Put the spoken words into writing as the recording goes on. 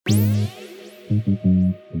Welcome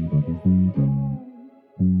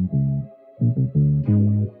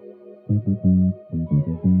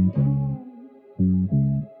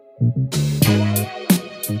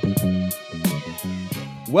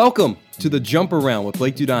to the Jump Around with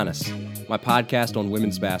Blake Dudonis, my podcast on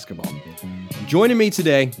women's basketball. Joining me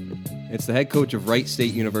today, it's the head coach of Wright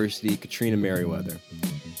State University, Katrina Merriweather.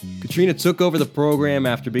 Katrina took over the program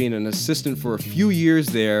after being an assistant for a few years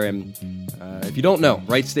there, and if you don't know,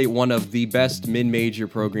 Wright State, one of the best mid-major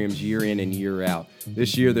programs year in and year out.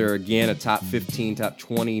 This year, they're again a top 15, top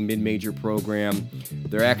 20 mid-major program.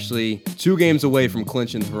 They're actually 2 games away from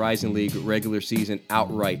clinching the Horizon League regular season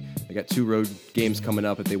outright. They got 2 road games coming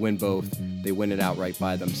up. If they win both, they win it outright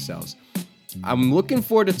by themselves. I'm looking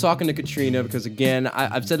forward to talking to Katrina because, again,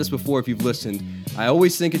 I've said this before if you've listened. I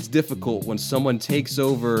always think it's difficult when someone takes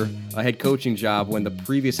over a head coaching job when the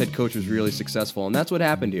previous head coach was really successful, and that's what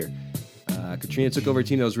happened here. Katrina took over a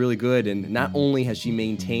team that was really good, and not only has she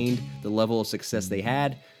maintained the level of success they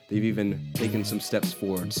had, they've even taken some steps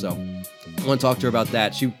forward. So I want to talk to her about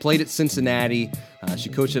that. She played at Cincinnati. She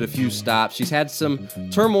coached at a few stops. She's had some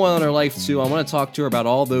turmoil in her life, too. I want to talk to her about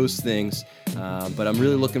all those things, but I'm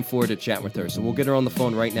really looking forward to chatting with her. So we'll get her on the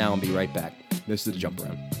phone right now and be right back. This is the Jump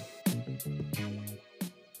Around.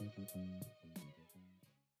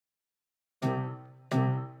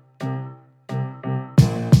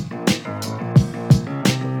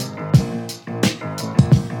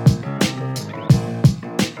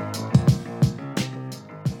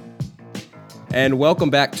 And welcome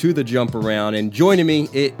back to the Jump Around. And joining me,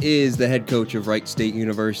 it is the head coach of Wright State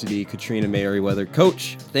University, Katrina Merriweather.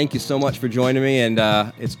 Coach, thank you so much for joining me. And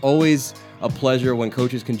it's always a pleasure when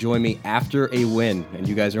coaches can join me after a win. And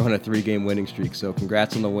you guys are on a 3-game winning streak. So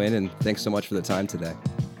congrats on the win, and thanks so much for the time today.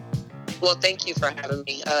 Well, thank you for having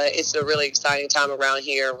me. It's a really exciting time around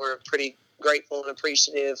here. We're pretty grateful and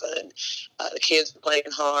appreciative. And the kids are playing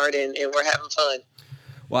hard, and we're having fun.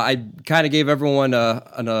 Well, I kind of gave everyone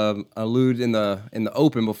an allude in the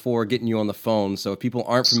open before getting you on the phone. So if people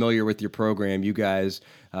aren't familiar with your program, you guys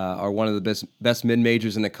are one of the best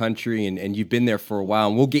mid-majors in the country, and you've been there for a while.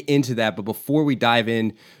 And we'll get into that. But before we dive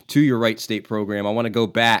in to your Wright State program, I want to go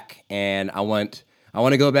back, and I want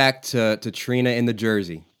to go back to Trina in the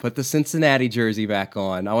jersey. Put the Cincinnati jersey back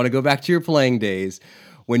on. I want to go back to your playing days.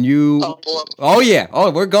 When you,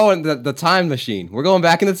 we're going the time machine. We're going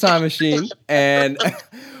back in the time machine. And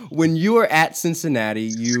when you were at Cincinnati,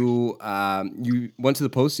 you went to the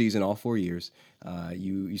postseason all 4 years.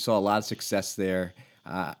 You saw a lot of success there.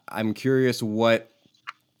 I'm curious what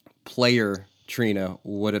player Trina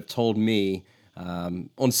would have told me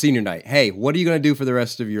on senior night. Hey, what are you going to do for the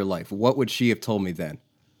rest of your life? What would she have told me then?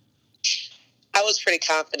 I was pretty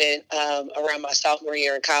confident around my sophomore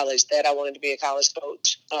year in college that I wanted to be a college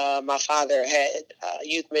coach. My father had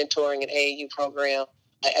youth mentoring and AAU program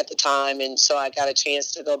at the time, and so I got a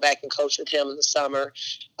chance to go back and coach with him in the summer.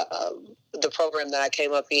 The program that I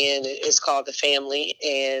came up in is called The Family,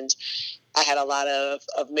 and I had a lot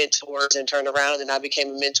of mentors and turned around, and I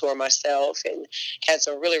became a mentor myself and had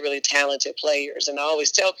some really, really talented players. And I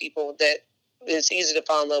always tell people that it's easy to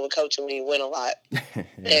fall in love with coaching when you win a lot.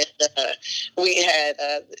 And we had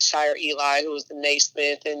Shire Eli, who was the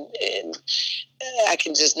Naismith, and I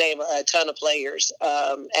can just name a ton of players.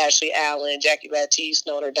 Ashley Allen, Jackie Baptiste,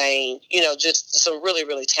 Notre Dame, just some really,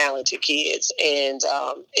 really talented kids. And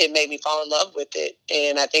it made me fall in love with it.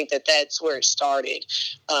 And I think that that's where it started.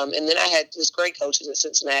 And then I had just great coaches at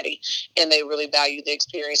Cincinnati, and they really valued the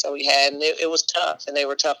experience that we had. And it was tough, and they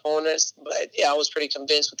were tough on us. But I was pretty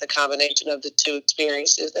convinced with the combination of the 2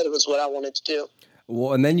 experiences that it was what I wanted to do.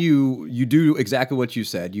 Well, and then you do exactly what you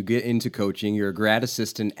said. You get into coaching. You're a grad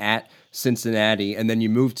assistant at Cincinnati, and then you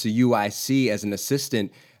move to UIC as an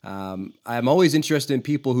assistant. I'm always interested in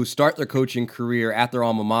people who start their coaching career at their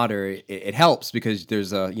alma mater. It helps because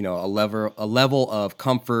there's a level of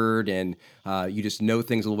comfort, and you just know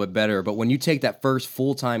things a little bit better. But when you take that first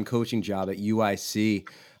full-time coaching job at UIC,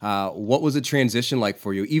 what was the transition like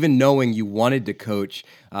for you? Even knowing you wanted to coach,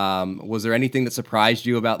 was there anything that surprised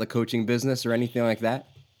you about the coaching business or anything like that?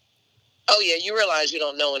 Oh, yeah, you realize you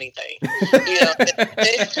don't know anything.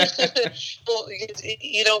 Well,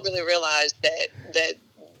 you don't really realize that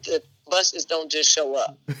the buses don't just show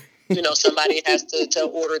up. Somebody has to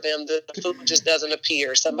order them. The food just doesn't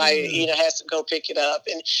appear. Somebody, has to go pick it up.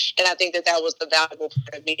 And I think that was the valuable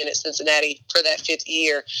part of being at Cincinnati for that 5th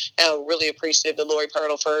year. And I'm really appreciative to Lori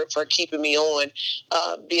Pirtle for keeping me on,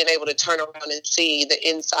 being able to turn around and see the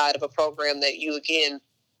inside of a program that you, again,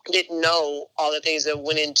 didn't know all the things that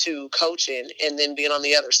went into coaching and then being on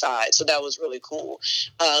the other side. So that was really cool.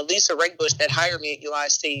 Lisa Rakebush that hired me at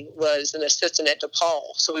UIC was an assistant at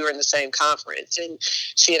DePaul. So we were in the same conference, and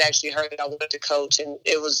she had actually heard that I wanted to coach. And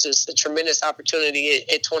it was just a tremendous opportunity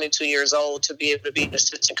at 22 years old to be able to be an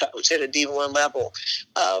assistant coach at a D1 level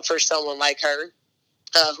for someone like her.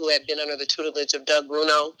 Who had been under the tutelage of Doug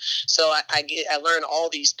Bruno. So I learned all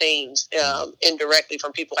these things indirectly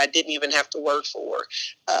from people I didn't even have to work for.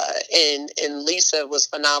 And Lisa was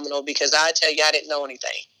phenomenal because I tell you, I didn't know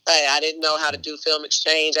anything. I didn't know how to do film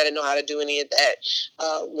exchange. I didn't know how to do any of that.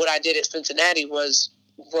 What I did at Cincinnati was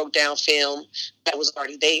broke down film that was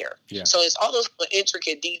already there. Yeah. So it's all those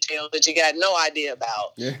intricate details that you got no idea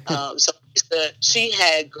about. Yeah. So she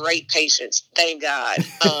had great patience, thank God.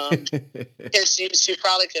 And she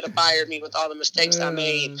probably could have fired me with all the mistakes I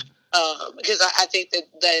made. Because I think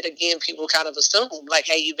that again, people kind of assume like,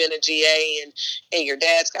 hey, you've been a GA and your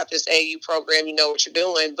dad's got this AU program, you know what you're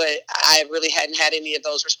doing. But I really hadn't had any of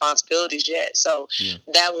those responsibilities yet. So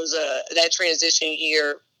that was that transition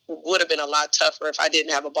year would have been a lot tougher if I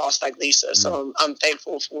didn't have a boss like Lisa. So I'm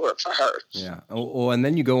thankful for her. Yeah. Well, and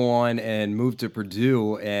then you go on and move to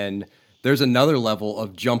Purdue, and there's another level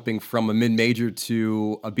of jumping from a mid-major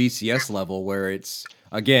to a BCS level where it's,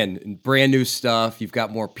 again, brand new stuff. You've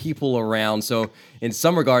got more people around. So in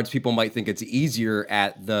some regards, people might think it's easier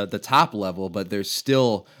at the top level, but there's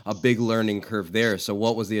still a big learning curve there. So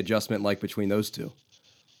what was the adjustment like between those two?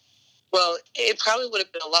 Well, it probably would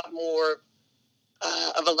have been a lot more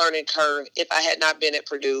of a learning curve if I had not been at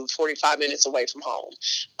Purdue 45 minutes away from home.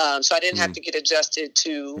 So I didn't have to get adjusted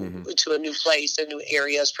to a new place, a new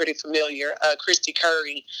area. I was pretty familiar. Christy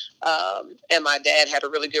Curry and my dad had a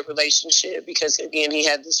really good relationship because, again, he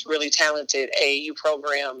had this really talented AAU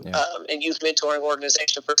program and youth mentoring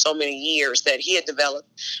organization for so many years that he had developed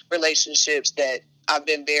relationships that I've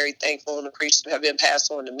been very thankful and appreciative have been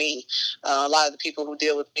passed on to me. A lot of the people who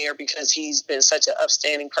deal with me are because he's been such an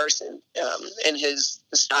upstanding person in his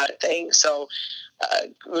side of things. So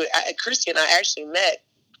Christy and I actually met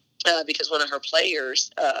because one of her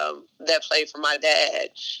players that played for my dad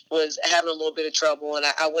was having a little bit of trouble, and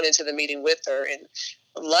I went into the meeting with her, and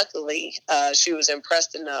luckily she was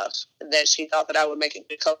impressed enough that she thought that I would make a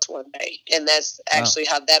good coach one day, and that's actually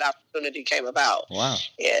how that opportunity came about. Wow.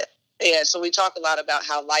 Yeah. Yeah, so we talk a lot about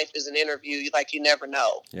how life is an interview. Like, you never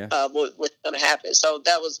know what's going to happen. So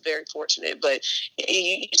that was very fortunate. But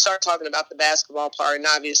you start talking about the basketball part, and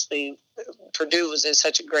obviously Purdue was in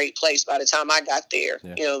such a great place by the time I got there.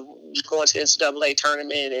 Yeah. You know, going to the NCAA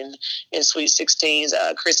tournament and in Sweet 16s.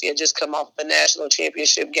 Chrissy had just come off of a national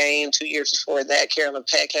championship game 2 years before that. Carolyn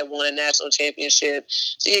Peck had won a national championship.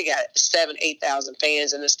 So you got 8,000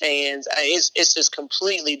 fans in the stands. It's just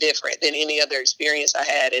completely different than any other experience I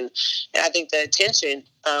had. And I think the attention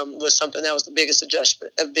was something that was the biggest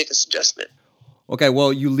adjustment. Okay,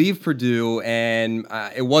 well, you leave Purdue, and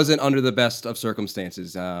it wasn't under the best of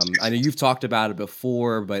circumstances. I know you've talked about it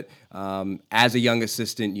before, but as a young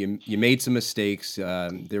assistant, you made some mistakes.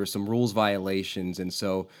 There were some rules violations, and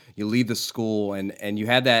so you leave the school, and you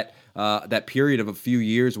had that period of a few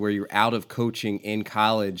years where you're out of coaching in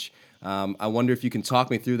college. I wonder if you can talk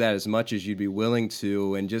me through that as much as you'd be willing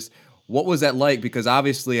to, and just what was that like? Because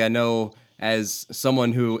obviously I know as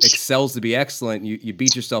someone who excels to be excellent, you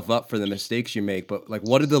beat yourself up for the mistakes you make. But like,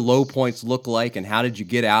 what did the low points look like, and how did you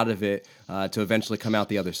get out of it to eventually come out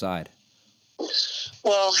the other side?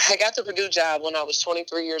 Well, I got the Purdue job when I was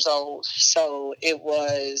 23 years old. So it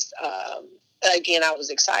was, again, I was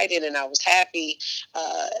excited and I was happy.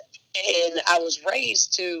 And I was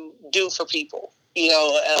raised to do for people. You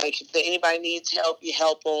know, like if anybody needs help, you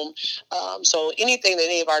help them. So anything that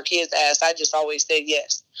any of our kids asked, I just always said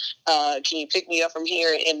yes. Can you pick me up from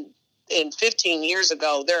here? And 15 years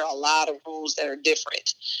ago, there are a lot of rules that are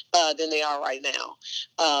different than they are right now.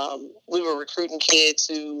 We were recruiting kids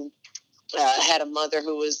who had a mother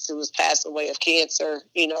who was passed away of cancer,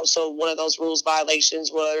 you know, so one of those rules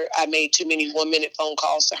violations were I made too many 1-minute phone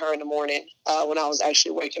calls to her in the morning when I was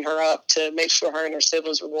actually waking her up to make sure her and her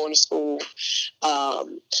siblings were going to school.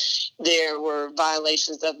 There were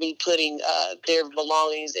violations of me putting their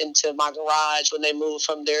belongings into my garage when they moved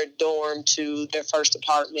from their dorm to their first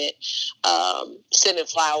apartment, sending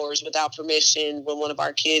flowers without permission when one of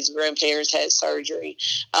our kids' grandparents had surgery.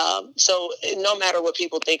 So no matter what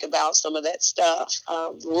people think about some of that stuff,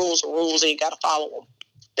 rules are rules and you got to follow them.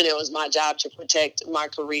 And it was my job to protect my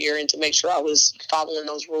career and to make sure I was following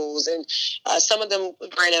those rules. And some of them,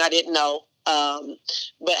 granted, I didn't know.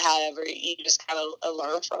 But however, you just kind of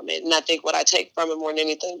learn from it. And I think what I take from it more than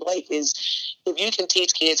anything, Blake, is if you can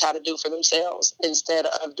teach kids how to do for themselves instead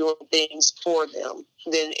of doing things for them,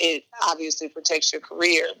 then it obviously protects your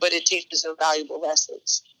career, but it teaches them valuable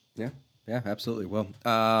lessons. Yeah, absolutely. Well,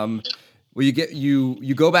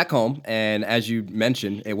 you go back home, and as you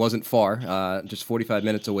mentioned, it wasn't far, just 45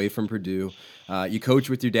 minutes away from Purdue. You coach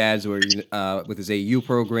with your dad's, with his AU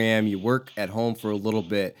program. You work at home for a little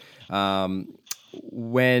bit.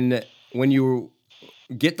 When you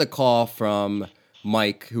get the call from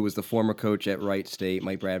Mike, who was the former coach at Wright State,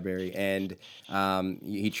 Mike Bradbury, and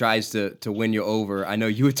he tries to win you over. I know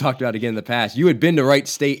you had talked about again in the past. You had been to Wright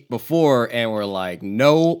State before and were like,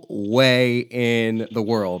 no way in the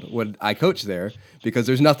world would I coach there because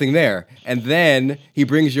there's nothing there. And then he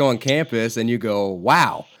brings you on campus and you go,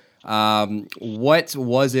 wow. What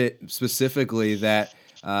was it specifically that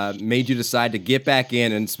made you decide to get back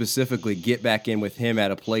in and specifically get back in with him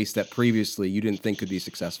at a place that previously you didn't think could be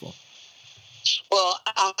successful? Well,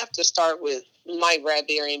 I have to start with Mike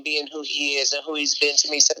Bradbury and being who he is and who he's been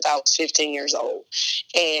to me since I was 15 years old.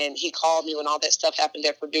 And he called me when all that stuff happened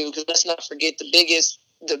at Purdue, because let's not forget the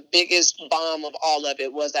biggest bomb of all of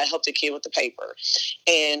it was I helped a kid with the paper.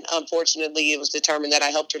 And unfortunately, it was determined that I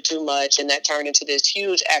helped her too much, and that turned into this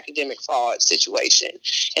huge academic fraud situation.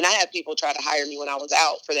 And I had people try to hire me when I was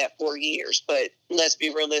out for that 4 years, but let's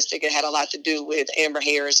be realistic. It had a lot to do with Amber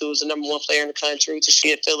Harris, who was the number 1 player in the country,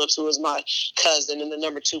 Tashia Phillips, who was my cousin and the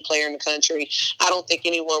number 2 player in the country. I don't think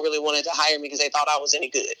anyone really wanted to hire me because they thought I was any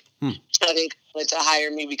good. I think they wanted to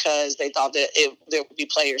hire me because they thought that there would be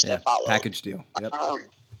players that followed. Package deal. Yep.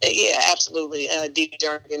 Yeah, absolutely. D.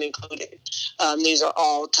 Jernigan included. These are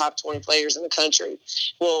all top 20 players in the country.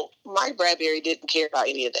 Well, Mike Bradbury didn't care about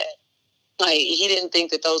any of that. Like, he didn't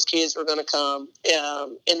think that those kids were going to come,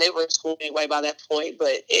 and they were in school anyway by that point,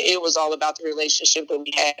 but it was all about the relationship that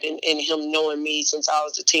we had and him knowing me since I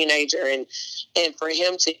was a teenager, and for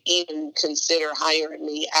him to even consider hiring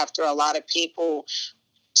me after a lot of people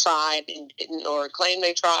tried and didn't, or claimed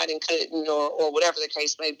they tried and couldn't, or whatever the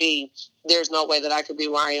case may be, there's no way that I could be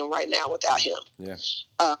where I am right now without him. Yeah.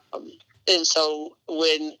 And so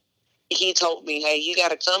when he told me, hey, you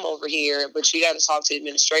got to come over here, but you got to talk to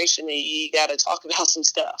administration and you got to talk about some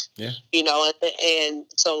stuff. Yeah. And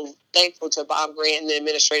so thankful to Bob Grant and the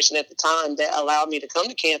administration at the time that allowed me to come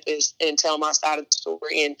to campus and tell my side of the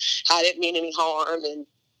story, and I didn't mean any harm, and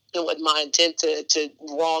it wasn't my intent to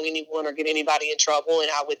wrong anyone or get anybody in trouble, and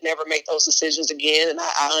I would never make those decisions again. And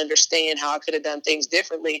I understand how I could have done things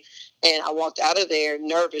differently. And I walked out of there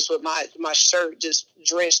nervous with my shirt just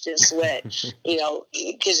drenched in sweat,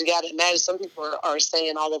 because you got to imagine some people are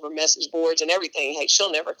saying all over message boards and everything, hey,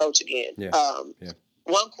 she'll never coach again. Yeah.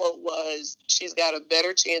 One quote was, she's got a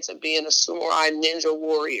better chance of being a samurai ninja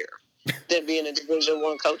warrior than being a Division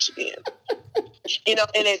I coach again.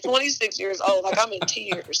 And at 26 years old, like, I'm in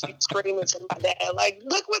tears, screaming to my dad, like,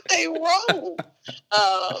 look what they wrote.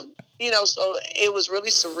 So it was really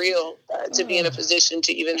surreal to be in a position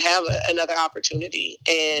to even have another opportunity.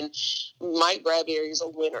 And Mike Bradbury is a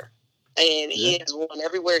winner, and he has won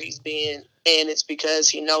everywhere he's been. And it's because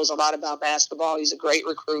he knows a lot about basketball. He's a great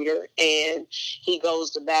recruiter, and he goes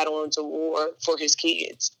to battle and to war for his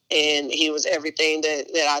kids. And he was everything that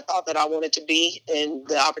I thought that I wanted to be, and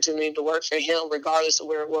the opportunity to work for him, regardless of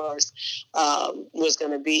where it was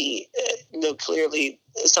going to be clearly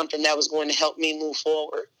something that was going to help me move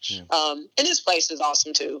forward. Yeah. And this place is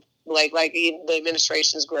awesome too. Like the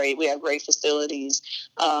administration is great. We have great facilities.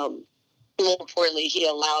 More importantly, he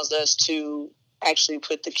allows us to actually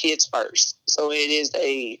put the kids first. So it is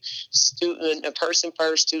a person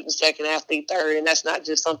first, student second, athlete third. And that's not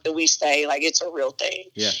just something we say, like, it's a real thing.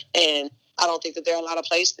 Yeah. And I don't think that there are a lot of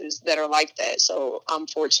places that are like that. So I'm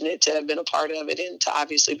fortunate to have been a part of it and to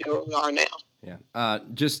obviously be where we are now. Yeah.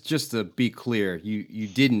 Just to be clear, you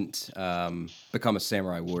didn't become a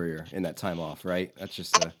samurai warrior in that time off, right? That's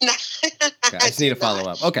just okay, I just need to follow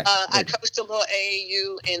up. Okay. I coached a little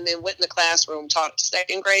AAU and then went in the classroom, taught a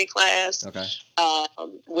second grade class. Okay.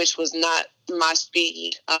 Which was not my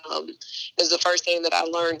speed. Because the first thing that I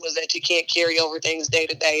learned was that you can't carry over things day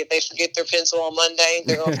to day. If they forget their pencil on Monday,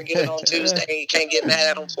 they're going to forget it on Tuesday. You can't get mad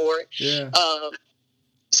at them for it. Yeah.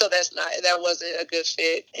 So that wasn't a good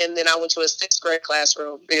fit. And then I went to a sixth grade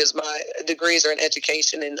classroom because my degrees are in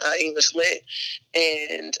education and English lit,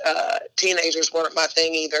 and teenagers weren't my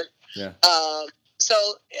thing either. Yeah. So,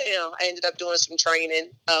 I ended up doing some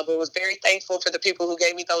training, but was very thankful for the people who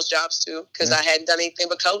gave me those jobs too, because I hadn't done anything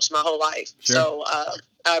but coach my whole life. Sure. So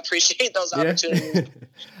I appreciate those opportunities. It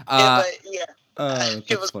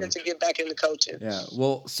was funny. Good to get back into coaching. Yeah.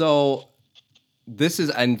 Well, so this is,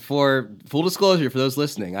 and for full disclosure for those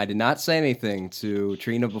listening, I did not say anything to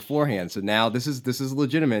Trina beforehand. So now this is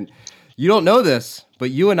legitimate. You don't know this,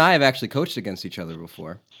 but you and I have actually coached against each other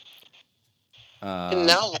before.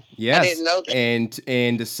 No, Yes. I didn't know that. And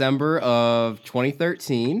in December of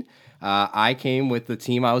 2013, I came with the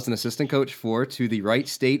team I was an assistant coach for to the Wright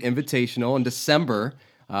State Invitational in December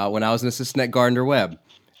when I was an assistant at Gardner-Webb.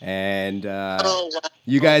 And Wow.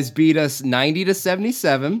 you guys beat us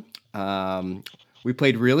 90-77. We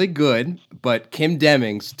played really good, but Kim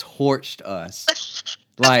Demings torched us.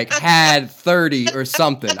 Like had 30 or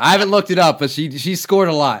something. I haven't looked it up, but she scored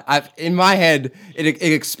a lot. In my head, it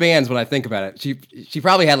expands when I think about it. She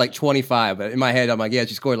probably had like 25, but in my head, I'm like, yeah,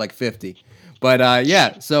 she scored like 50. But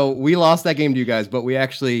yeah, so we lost that game to you guys, but we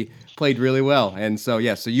actually played really well. And so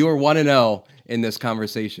yeah, so you were 1-0 in this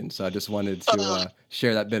conversation. So I just wanted to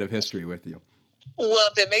share that bit of history with you. Well,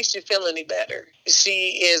 if it makes you feel any better,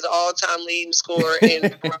 she is all-time leading scorer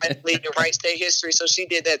in Wright State history, so she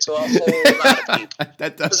did that to a whole lot of people.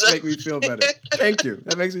 That does make me feel better. Thank you.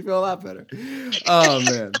 That makes me feel a lot better. Oh,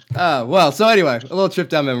 man. Well, so anyway, a little trip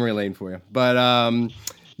down memory lane for you. But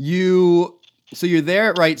you're there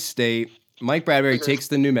at Wright State. Mike Bradbury takes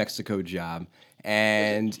the New Mexico job,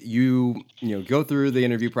 and you go through the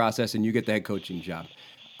interview process, and you get the head coaching job.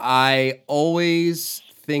 I always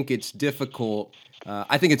think it's difficult.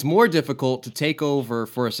 I think it's more difficult to take over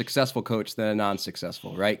for a successful coach than a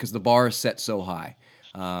non-successful, right? Because the bar is set so high.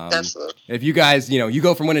 Absolutely. If you guys, you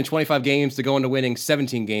go from winning 25 games to going to winning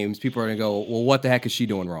 17 games, people are going to go, well, what the heck is she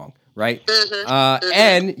doing wrong, right?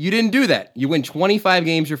 And you didn't do that. You win 25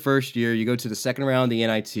 games your first year. You go to the second round of the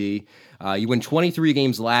NIT. You win 23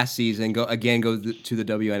 games last season, go to the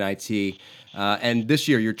WNIT. And this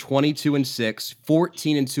year, you're 22-6,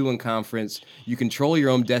 14-2 in conference. You control your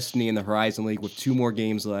own destiny in the Horizon League with 2 more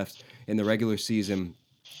games left in the regular season.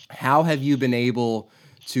 How have you been able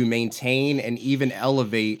to maintain and even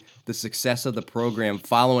elevate the success of the program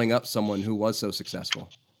following up someone who was so successful?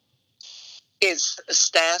 It's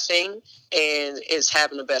staffing and it's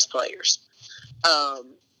having the best players.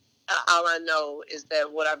 All I know is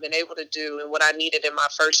that what I've been able to do and what I needed in my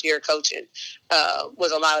first year of coaching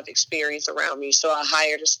was a lot of experience around me. So I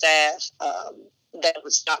hired a staff that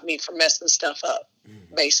would stop me from messing stuff up,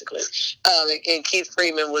 basically. And Keith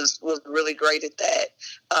Freeman was really great at that.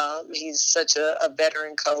 He's such a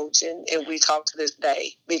veteran coach, and we talk to this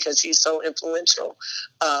day because he's so influential.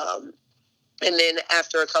 And then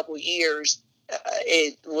after a couple years,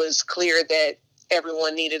 it was clear that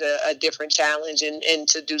everyone needed a different challenge and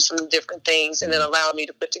to do some different things, and then allowed me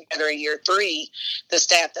to put together in year 3 the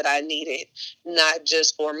staff that I needed, not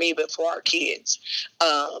just for me, but for our kids.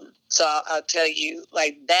 So I'll tell you,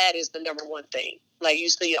 like, that is the number one thing. Like, you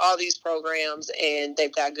see all these programs and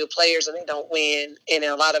they've got good players and they don't win. And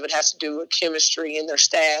a lot of it has to do with chemistry and their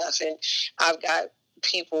staff. And I've got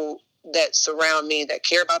people that surround me that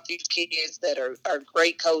care about these kids, that are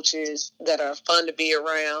great coaches, that are fun to be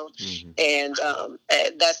around. And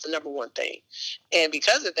that's the number one thing. And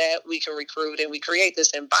because of that, we can recruit and we create this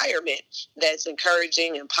environment that's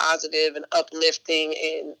encouraging and positive and uplifting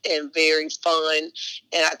and very fun.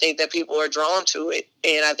 And I think that people are drawn to it.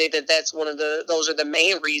 And I think that that's those are the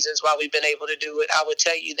main reasons why we've been able to do it. I would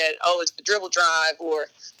tell you that, it's the dribble drive or,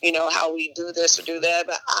 how we do this or do that.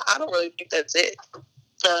 But I don't really think that's it.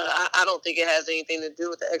 I don't think it has anything to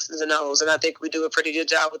do with the X's and O's, and I think we do a pretty good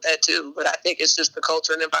job with that too. But I think it's just the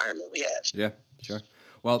culture and environment we have. Yeah, sure.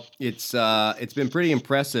 Well, it's been pretty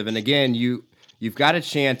impressive, and again, you've got a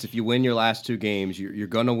chance if you win your last 2 games. You're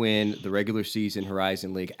going to win the regular season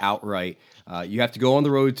Horizon League outright. You have to go on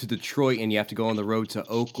the road to Detroit, and you have to go on the road to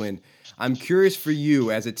Oakland. I'm curious for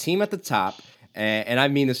you as a team at the top. And I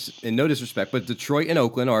mean this in no disrespect, but Detroit and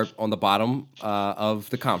Oakland are on the bottom of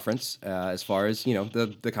the conference as far as,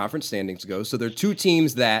 the conference standings go. So they're 2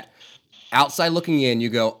 teams that, outside looking in, you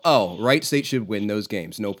go, Wright State should win those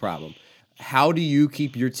games, no problem. How do you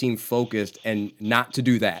keep your team focused and not to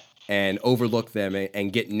do that and overlook them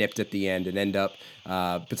and get nipped at the end and end up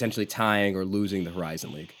potentially tying or losing the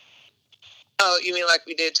Horizon League? Oh, you mean like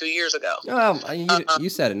we did 2 years ago? You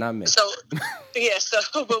said it, not me.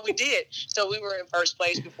 But we did. So we were in first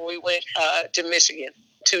place before we went to Michigan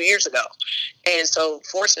 2 years ago. And so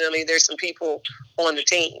fortunately, there's some people on the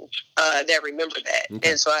team that remember that.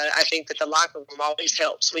 Okay. And so I think that the locker room always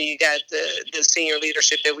helps when you got the senior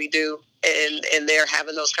leadership that we do, and they're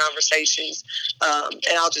having those conversations.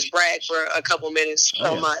 And I'll just brag for a couple minutes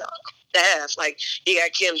on my staff. Like, you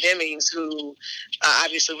got Kim Demings, who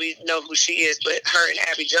obviously we know who she is, but her and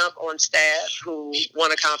Abby Jump on staff, who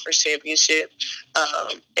won a conference championship.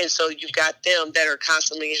 And so you've got them that are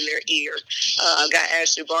constantly in their ear. I've got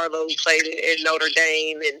Ashley Barlow, who played at Notre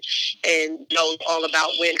Dame and knows all about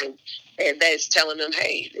winning. and that's telling them,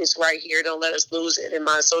 hey, it's right here, don't let us lose it. And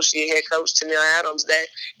my associate head coach, Tanil Adams, that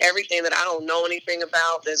everything that I don't know anything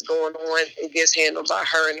about that's going on, it gets handled by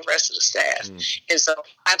her and the rest of the staff. And so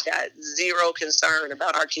I've got zero concern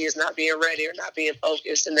about our kids not being ready or not being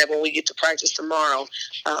focused, and that when we get to practice tomorrow,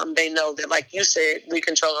 they know that, like you said, we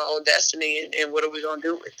control our own destiny, and what are we going to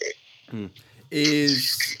do with it?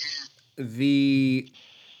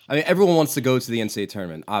 I mean, everyone wants to go to the NCAA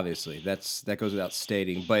tournament, obviously. That goes without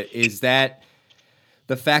stating. But is that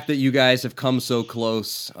the fact that you guys have come so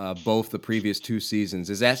close both the previous 2 seasons,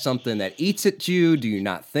 is that something that eats at you? Do you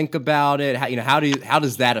not think about it? How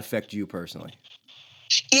does that affect you personally?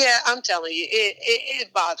 Yeah, I'm telling you,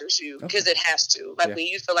 it bothers you because it has to. Like when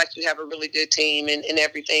you feel like you have a really good team and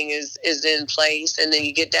everything is in place, and then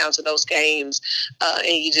you get down to those games and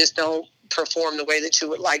you just don't perform the way that you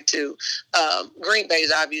would like to. Green Bay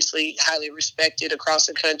is obviously highly respected across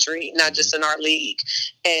the country, not just in our league,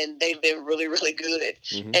 and they've been really, really good,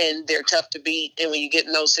 and they're tough to beat. And when you get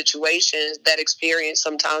in those situations, that experience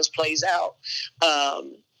sometimes plays out.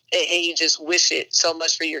 And you just wish it so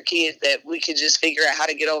much for your kids that we could just figure out how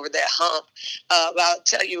to get over that hump. But I'll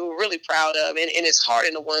tell you, we're really proud of, and it's hard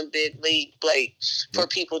in a one-bid league, Blake, for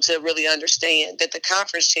people to really understand that the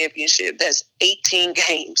conference championship, that's 18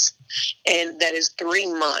 games, and that is 3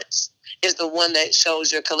 months, is the one that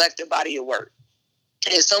shows your collective body of work.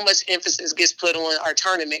 And so much emphasis gets put on our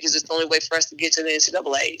tournament because it's the only way for us to get to the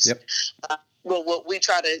NCAAs. Well, what we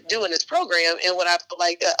try to do in this program, and what I feel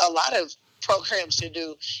like a lot of programs should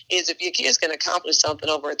do, is if your kids can accomplish something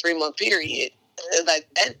over a 3-month period, like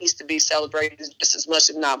that needs to be celebrated just as much,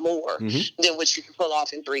 if not more, than what you can pull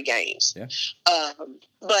off in 3 games.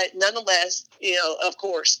 But nonetheless, of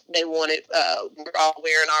course, they wanted, we're all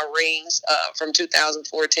wearing our rings from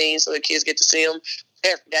 2014, so the kids get to see them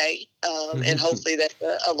every day. And hopefully that's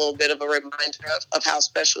a little bit of a reminder of how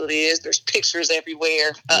special it is. There's pictures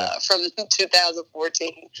everywhere from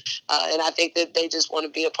 2014. And I think that they just want to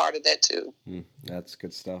be a part of that too. That's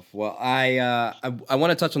good stuff. Well, I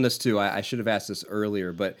want to touch on this too. I should have asked this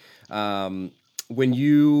earlier, but I'm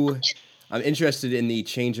interested in the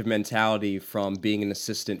change of mentality from being an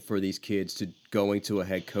assistant for these kids to going to a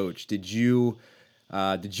head coach. Did you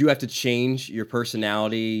have to change your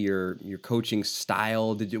personality, your coaching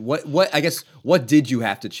style? What did you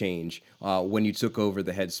have to change when you took over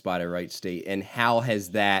the head spot at Wright State, and how has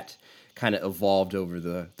that kind of evolved over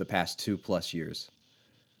the past 2+ years?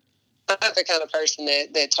 I'm not the kind of person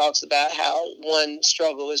that talks about how one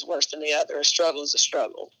struggle is worse than the other. A struggle is a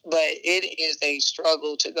struggle. But it is a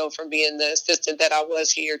struggle to go from being the assistant that I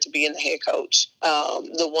was here to being the head coach.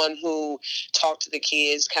 The one who talked to the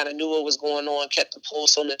kids, kind of knew what was going on, kept the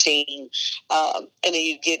pulse on the team. And then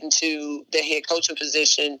you get into the head coaching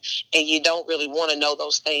position, and you don't really want to know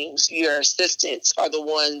those things. Your assistants are the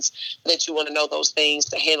ones that you want to know those things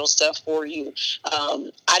to handle stuff for you.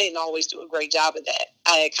 I didn't always do a great job of that.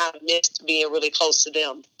 I kind of missed being really close to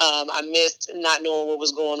them. I missed not knowing what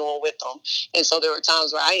was going on with them. And so there were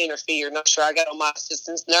times where I interfered, and I'm sure I got on my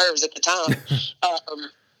assistant's nerves at the time.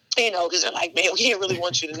 Because they're like, man, we didn't really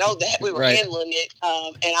want you to know that. We were handling it,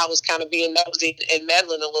 and I was kind of being nosy and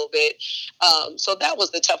meddling a little bit. So that was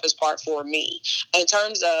the toughest part for me. In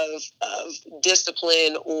terms of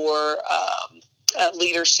discipline or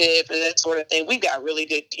leadership and that sort of thing, we've got really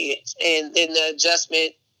good kids. And then the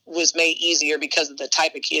adjustment was made easier because of the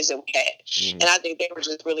type of kids that we had. And I think they were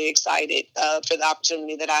just really excited for the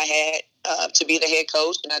opportunity that I had to be the head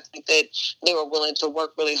coach. And I think that they were willing to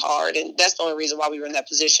work really hard. And that's the only reason why we were in that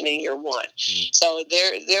position in year 1. So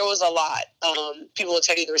there was a lot. People will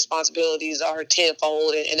tell you the responsibilities are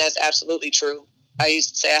tenfold, and that's absolutely true. I used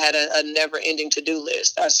to say I had a never-ending to-do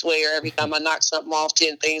list. I swear every time I knocked something off,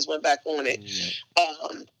 10 things went back on it.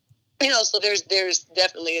 So there's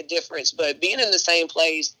definitely a difference, but being in the same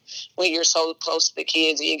place when you're so close to the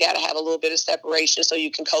kids and you got to have a little bit of separation so you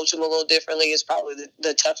can coach them a little differently is probably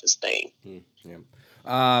the toughest thing.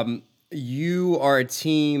 You are a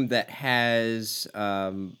team that has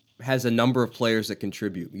a number of players that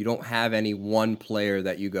contribute. You don't have any one player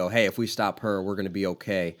that you go, hey, if we stop her, we're going to be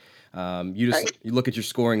okay. You look at your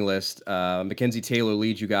scoring list. Mackenzie Taylor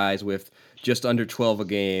leads you guys with just under 12 a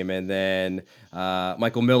game, and then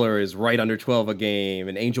Michael Miller is right under 12 a game,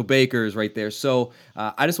 and Angel Baker is right there. So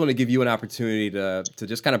I just want to give you an opportunity to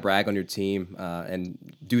just kind of brag on your team and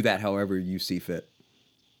do that however you see fit.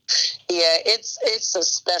 Yeah, it's a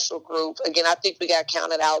special group. Again, I think we got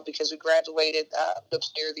counted out because we graduated the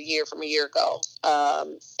Player of the Year from a year ago,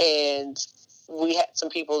 and we had some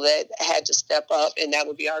people that had to step up, and that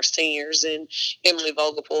would be our seniors, and Emily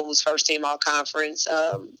Vogelpool, who's first team all conference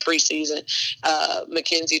preseason,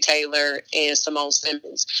 Mackenzie Taylor, and Simone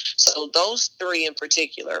Simmons. So those three in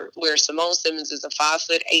particular, where Simone Simmons is a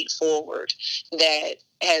 5'8" forward that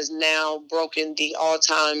has now broken the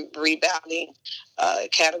all-time rebounding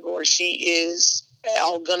category. She is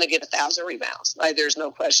going to get 1,000 rebounds. Like, there's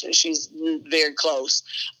no question. She's very close.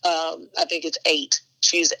 I think it's 8.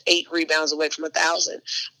 She's 8 rebounds away from 1,000.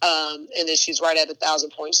 And then she's right at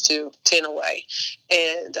 1,000 points too, 10 away.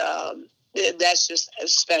 And that's just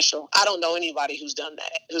special. I don't know anybody who's done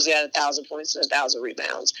that, who's got 1,000 points and 1,000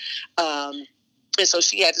 rebounds. And so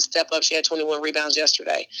she had to step up. She had 21 rebounds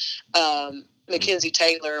yesterday. Mackenzie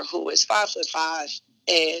Taylor, who is 5'5",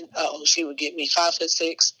 and she would get me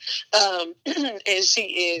 5'6", and she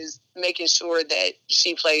is making sure that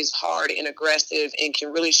she plays hard and aggressive and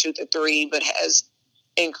can really shoot the three, but has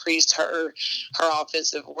increased her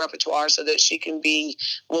offensive repertoire so that she can be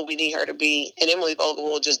what we need her to be. And Emily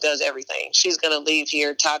Vogel just does everything. She's going to leave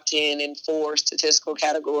here top 10 in 4 statistical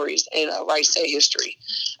categories in Wright State history.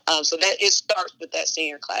 So that it starts with that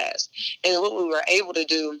senior class. And what we were able to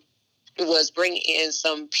do was bring in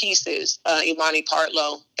some pieces, Imani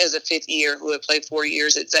Partlow as a 5th year who had played 4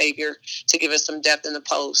 years at Xavier, to give us some depth in the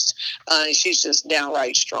post. And she's just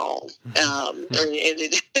downright strong.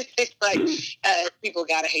 People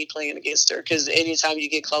got to hate playing against her, because anytime you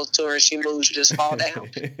get close to her, she moves, you just fall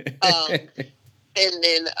down. And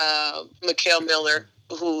then Mikkel Miller,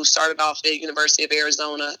 who started off at University of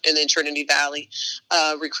Arizona and then Trinity Valley,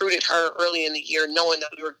 recruited her early in the year knowing that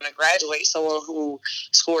we were going to graduate someone who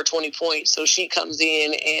scored 20 points. So she comes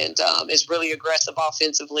in and is really aggressive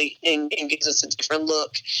offensively and gives us a different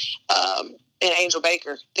look. And Angel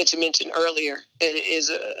Baker, that you mentioned earlier,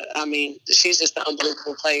 is she's just an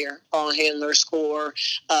unbelievable player, ball handler, scorer,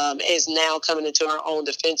 is now coming into her own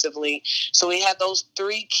defensively. So we have those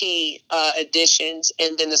 3 key additions,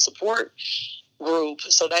 and then the support group.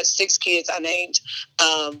 So that's 6 kids I named.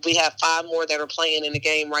 We have 5 more that are playing in the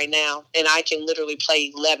game right now, and I can literally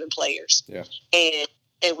play 11 players. Yeah.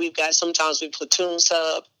 And we've got, sometimes we platoon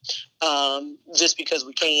sub just because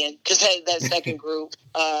we can, because that second group.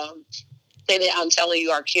 And I'm telling you,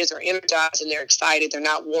 our kids are energized and they're excited. They're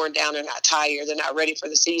not worn down. They're not tired. They're not ready for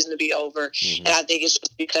the season to be over. Mm-hmm. And I think it's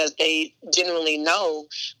just because they genuinely know,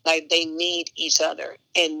 like, they need each other.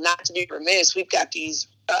 And not to be remiss, we've got these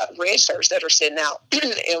red shirts that are sitting out,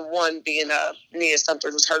 and one being Nia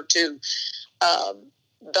Sumter, who's hurt too.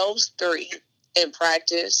 Those 3 in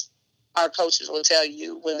practice, our coaches will tell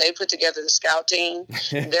you, when they put together the scout team,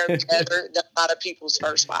 they're better than a lot of people's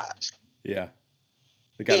first 5. Yeah.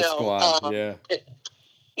 They got a squad.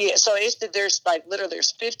 Yeah, so there's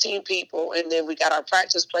 15 people, and then we got our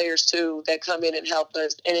practice players too that come in and help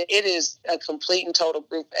us, and it is a complete and total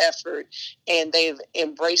group effort, and they've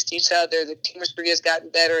embraced each other. The chemistry has gotten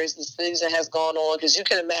better as the season has gone on, because you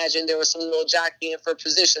can imagine there was some little jockeying for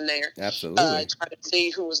position there. Absolutely. Trying to see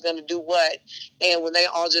who was going to do what, and when they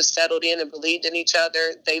all just settled in and believed in each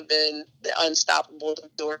other, they've been unstoppable the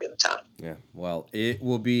majority of the time. Yeah, well,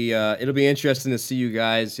 it'll be interesting to see you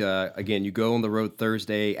guys. Again, you go on the road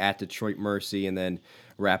Thursday at Detroit Mercy, and then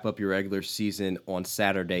wrap up your regular season on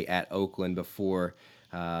Saturday at Oakland before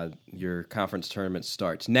your conference tournament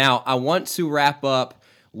starts. Now, I want to wrap up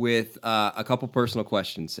with a couple personal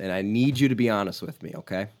questions, and I need you to be honest with me,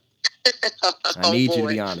 okay? I need you to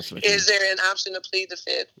be honest with me. Is there an option to plead the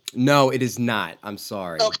 5th? No, it is not. I'm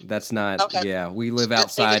sorry. Okay. That's not. Okay. Yeah, we live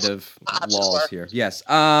outside of laws here. Yes.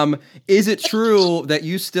 Is it true that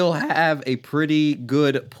you still have a pretty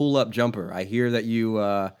good pull-up jumper? I hear that you.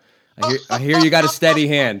 I hear you got a steady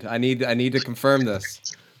hand. I need to confirm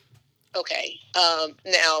this. Okay.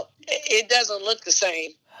 Now it doesn't look the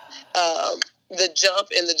same. The jump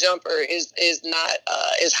in the jumper is not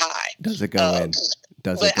as high. Does it go in?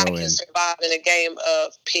 Does it go in? But I can survive in a game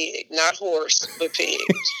of pig, not horse, but pig.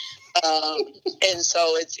 And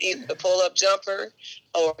so it's either the pull-up jumper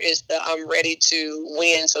or it's the I'm ready to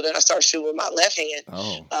win, so then I start shooting with my left hand.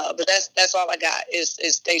 Oh. But that's all I got is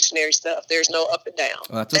stationary stuff. There's no up and down.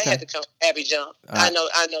 Oh, that's okay. They had to come Abby jump. I know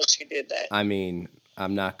she did that. I mean,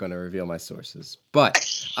 I'm not going to reveal my sources. But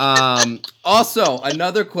also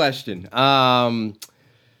another question.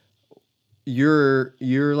 You're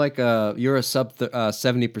a sub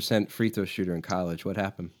 70% free throw shooter in college. What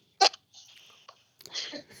happened?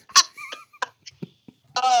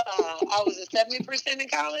 I was at 70% in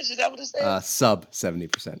college. Is that what it says? Sub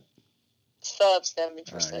 70%. Sub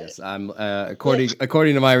 70%. Yes, I'm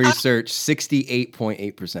according to my research,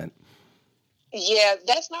 68.8%. Yeah,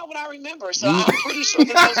 that's not what I remember. So I'm pretty sure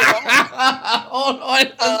that those are wrong. Hold on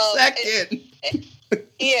a second.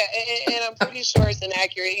 Yeah, and I'm pretty sure it's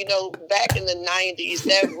inaccurate. You know, back in the 90s,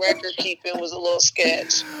 that record keeping was a little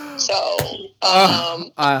sketch. So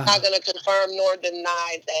I'm not going to confirm nor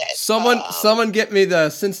deny that. Someone get me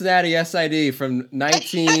the Cincinnati SID from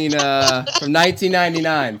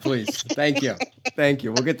 1999, please. Thank you.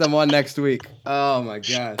 We'll get them on next week. Oh my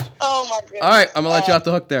gosh. Oh my goodness. All right, I'm gonna let you off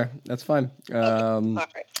the hook there. That's fine. All right.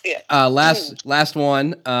 Yeah. Last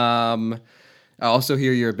one. I also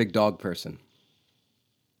hear you're a big dog person.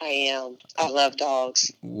 I am. I love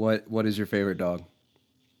dogs. What is your favorite dog?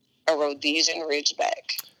 A Rhodesian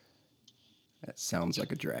Ridgeback. That sounds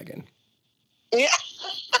like a dragon. Yeah.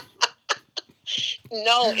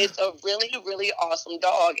 No, it's a really, really awesome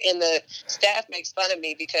dog. And the staff makes fun of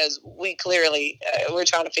me because we clearly, we're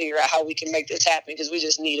trying to figure out how we can make this happen because we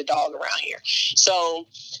just need a dog around here. So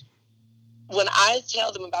when I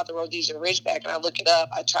tell them about the Rhodesian Ridgeback and I look it up,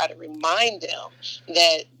 I try to remind them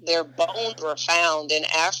that their bones were found in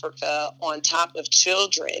Africa on top of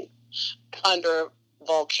children under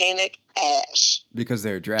volcanic ash. Because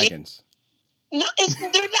they're dragons. No, they're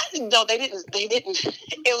not. No, they didn't.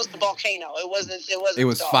 It was the volcano. It wasn't. It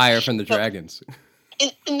was fire from the dragons.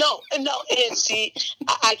 No. And see,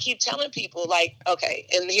 I keep telling people, like, okay,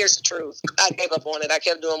 and here's the truth. I gave up on it. I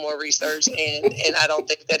kept doing more research, and I don't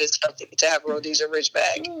think that it's healthy to have a Rhodesian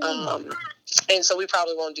Ridgeback. And so we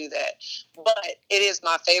probably won't do that. But it is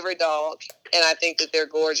my favorite dog, and I think that they're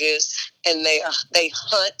gorgeous, and they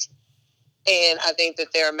hunt. And I think that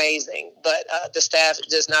they're amazing, but the staff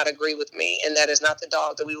does not agree with me, and that is not the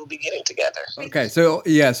dog that we will be getting together. Okay, so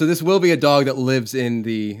this will be a dog that lives in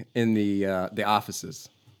the offices.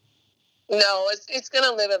 No, it's going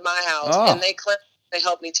to live at my house, and they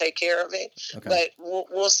help me take care of it. Okay. But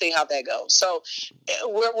we'll see how that goes. So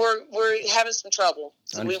we're having some trouble.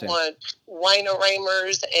 So we want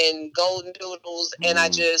Weimaraners and Golden Doodles, and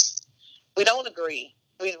we don't agree.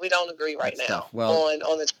 We don't agree right now on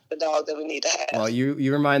the dog that we need to have. Well,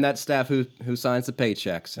 you remind that staff who signs the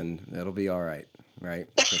paychecks, and it'll be all right, right?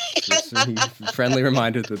 Just friendly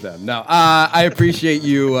reminder to them. No, I appreciate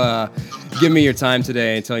you giving me your time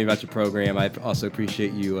today and telling me about your program. I also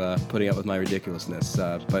appreciate you putting up with my ridiculousness.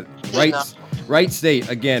 But Wright State,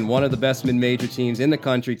 again, one of the best mid-major teams in the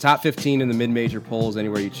country, top 15 in the mid-major polls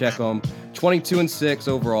anywhere you check them. 22-6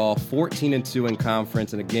 overall, 14-2 in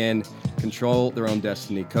conference, and again, control their own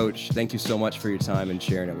destiny. Coach, thank you so much for your time and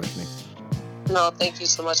sharing it with me. No, thank you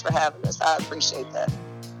so much for having us. I appreciate that.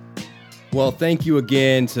 Well, thank you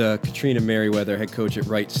again to Katrina Merriweather, head coach at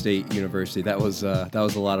Wright State University. That was a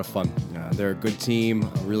lot of fun. They're a good team,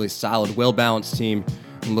 a really solid, well-balanced team,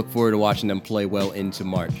 and look forward to watching them play well into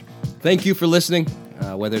March. Thank you for listening,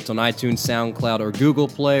 whether it's on iTunes, SoundCloud, or Google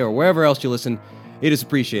Play, or wherever else you listen. It is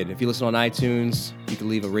appreciated. If you listen on iTunes, you can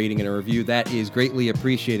leave a rating and a review. That is greatly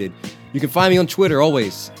appreciated. You can find me on Twitter,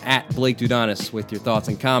 always, at Blake Dudonis, with your thoughts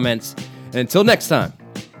and comments. And until next time,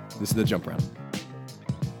 this is The Jump Round.